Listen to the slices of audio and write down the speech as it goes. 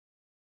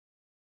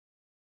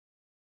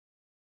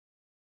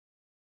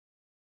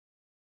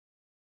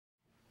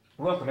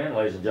Welcome in,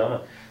 ladies and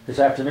gentlemen. This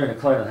afternoon at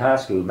Clinton High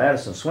School,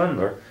 Maddison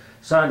Swindler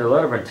signed a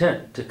letter of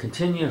intent to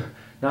continue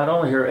not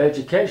only her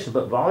education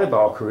but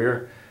volleyball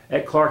career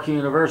at Clark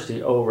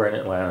University over in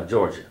Atlanta,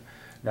 Georgia.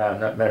 Now,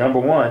 number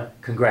one,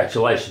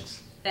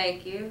 congratulations.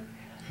 Thank you.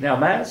 Now,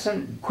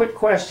 Maddison, quick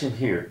question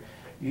here.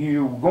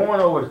 You going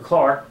over to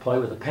Clark, play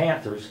with the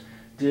Panthers.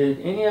 Did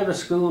any of the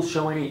schools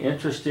show any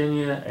interest in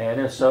you,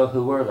 and if so,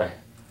 who were they?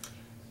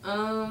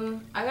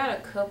 I got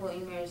a couple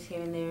emails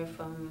here and there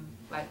from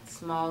like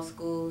small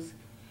schools.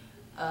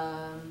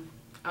 I'm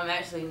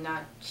actually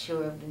not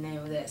sure of the name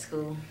of that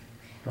school.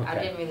 Okay.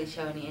 I didn't really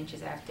show any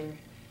interest after.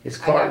 Is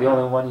Clark the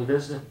only one you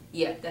visited?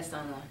 Yeah, that's the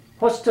only one.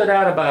 What stood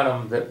out about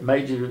them that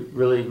made you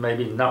really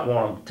maybe not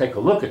want to take a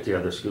look at the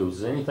other schools?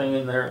 Is there anything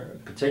in there in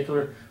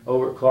particular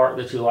over at Clark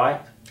that you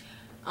liked?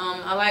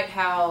 I like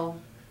how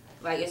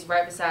it's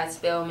right beside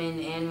Spelman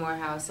and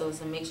Morehouse, so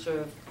it's a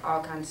mixture of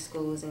all kinds of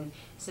schools, and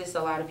it's just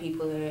a lot of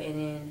people there. And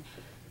then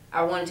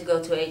I wanted to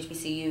go to a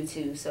HBCU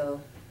too, so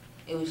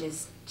it was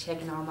just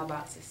checking all my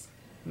boxes.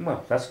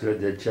 Well, that's good.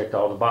 They checked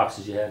all the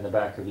boxes you had in the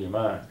back of your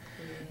mind.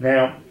 Mm-hmm.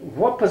 Now,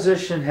 what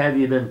position have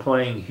you been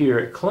playing here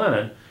at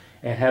Clinton,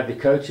 and have the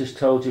coaches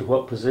told you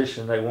what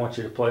position they want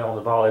you to play on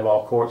the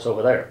volleyball courts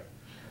over there?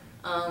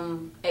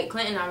 At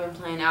Clinton, I've been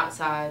playing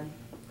outside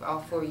for all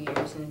 4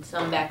 years and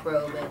some back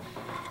row, but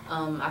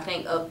I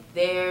think up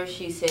there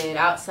she said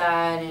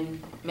outside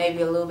and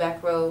maybe a little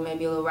back row,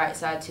 maybe a little right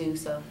side too,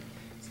 so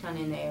it's kind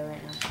of in the air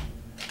right now.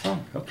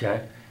 Oh,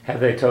 okay. Have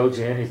they told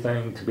you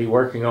anything to be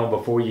working on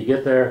before you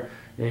get there?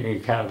 Any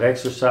kind of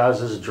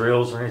exercises,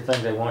 drills, or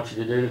anything they want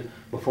you to do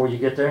before you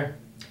get there?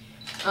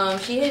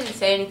 She didn't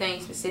say anything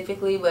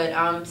specifically, but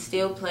I'm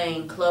still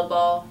playing club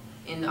ball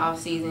in the off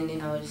season,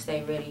 and I'll just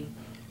stay ready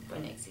for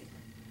next season.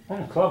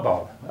 Oh, club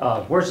ball.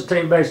 Where's the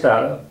team based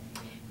out of?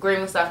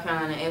 Greenville, South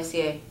Carolina,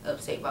 FCA,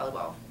 Upstate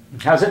Volleyball.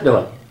 How's it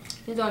doing?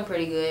 It's doing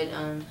pretty good.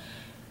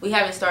 We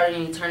haven't started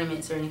any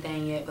tournaments or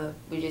anything yet, but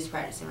we're just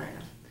practicing right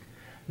now.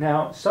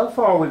 Now, so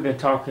far we've been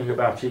talking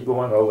about you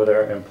going over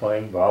there and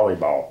playing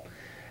volleyball.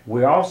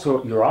 You're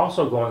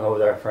also going over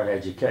there for an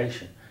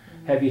education.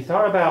 Mm-hmm. Have you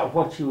thought about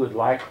what you would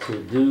like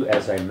to do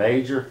as a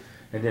major,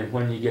 and then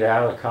when you get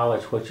out of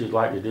college, what you'd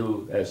like to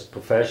do as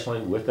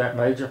professionally with that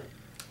major?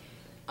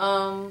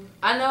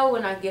 I know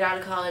when I get out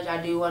of college,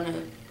 I do want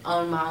to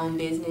own my own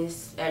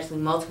business, actually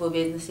multiple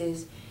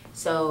businesses.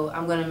 So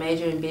I'm going to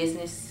major in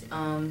business,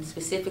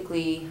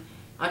 specifically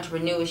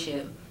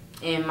entrepreneurship,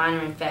 and minor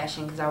in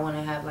fashion because I want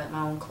to have like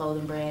my own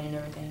clothing brand and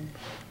everything.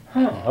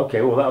 Huh, okay,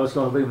 well that was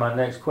going to be my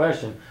next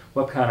question.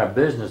 What kind of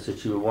business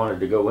that you wanted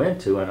to go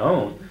into and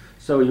own,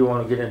 so you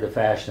want to get into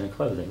fashion and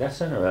clothing.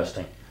 That's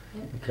interesting.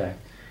 Yep. Okay.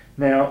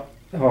 Now,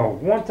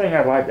 one thing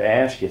I'd like to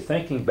ask you,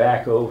 thinking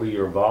back over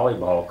your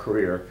volleyball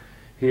career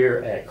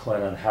here at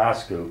Clinton High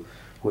School,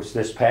 which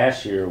this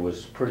past year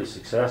was pretty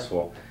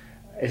successful,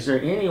 is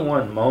there any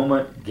one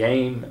moment,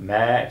 game,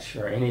 match,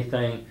 or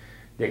anything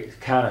that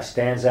kind of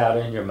stands out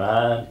in your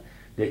mind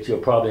that you'll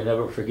probably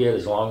never forget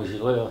as long as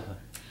you live?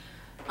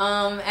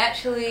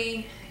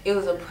 Actually, it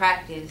was a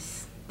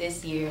practice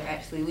this year.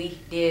 Actually, we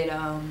did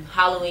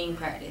Halloween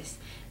practice,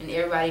 and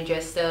everybody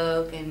dressed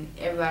up, and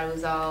everybody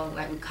was all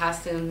like with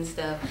costumes and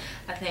stuff.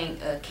 I think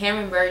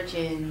Cameron Birch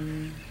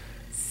and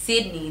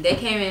Sydney, they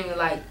came in with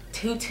like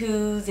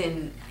tutus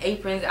and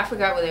aprons. I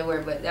forgot what they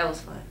were, but that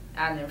was fun.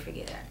 I'll never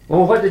forget that.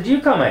 Well, what did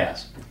you come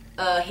as?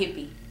 A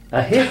hippie.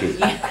 A hippie?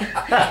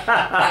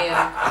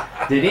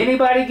 Yeah. Did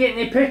anybody get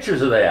any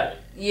pictures of that?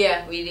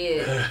 Yeah, we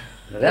did.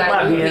 Now, that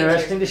might be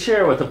interesting to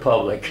share with the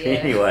public. Yeah.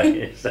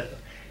 Anyway. So,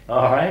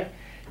 all right.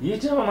 You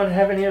gentlemen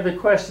have any other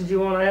questions you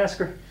want to ask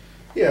her?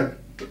 Yeah.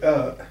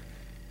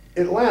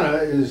 Atlanta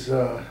is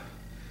not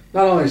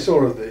only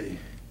sort of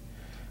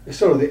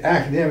the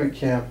academic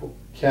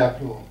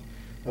capital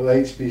of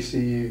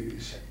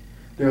HBCUs.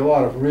 There are a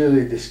lot of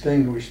really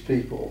distinguished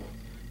people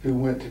who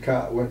went to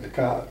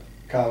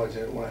college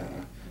in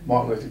Atlanta.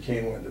 Martin Luther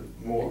King went to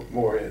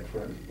Morehead,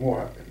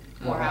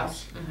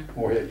 Morehouse. Mm-hmm.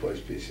 Morehead plays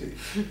PC.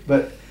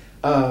 But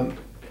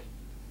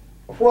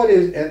what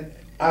is, and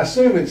I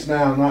assume it's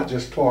now not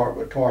just Clark,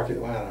 but Clark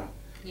Atlanta,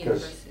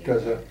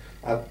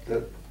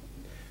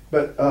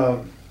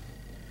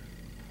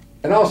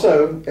 and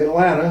also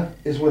Atlanta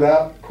is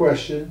without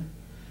question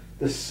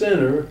the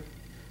center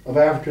of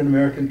African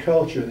American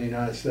culture in the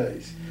United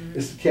States. Mm-hmm.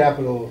 It's the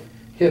capital of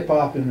hip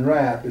hop and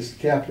rap. It's the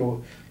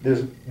capital.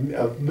 It's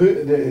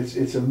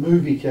a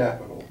movie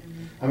capital.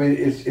 Mm-hmm. I mean,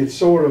 it's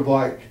sort of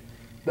like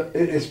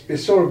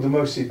it's sort of the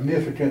most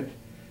significant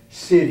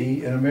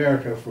city in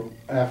America for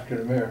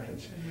African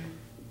Americans.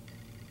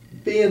 Mm-hmm.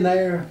 Being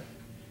there,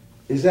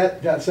 is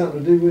that got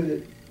something to do with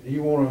it?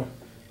 You want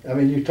to? I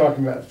mean, you're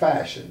talking about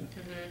fashion.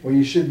 Mm-hmm. Well,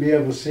 you should be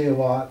able to see a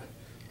lot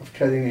of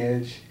cutting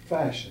edge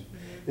fashion.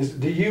 Mm-hmm.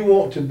 Do you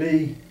want to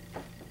be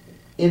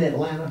in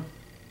Atlanta?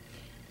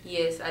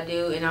 Yes, I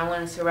do, and I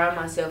want to surround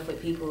myself with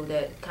people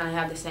that kind of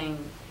have the same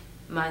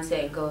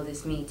mindset and goals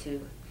as me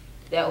too.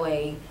 That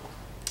way,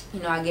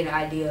 I get an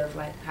idea of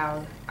like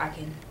how I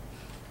can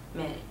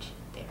manage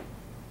there.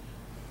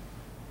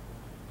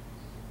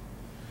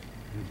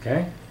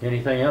 Okay.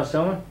 Anything else,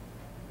 Ellen?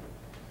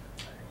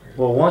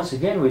 Well, once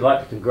again, we'd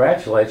like to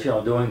congratulate you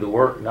on doing the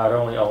work not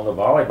only on the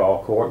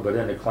volleyball court, but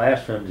in the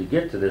classroom to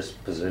get to this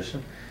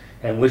position,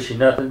 and wish you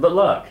nothing but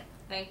luck.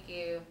 Thank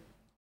you.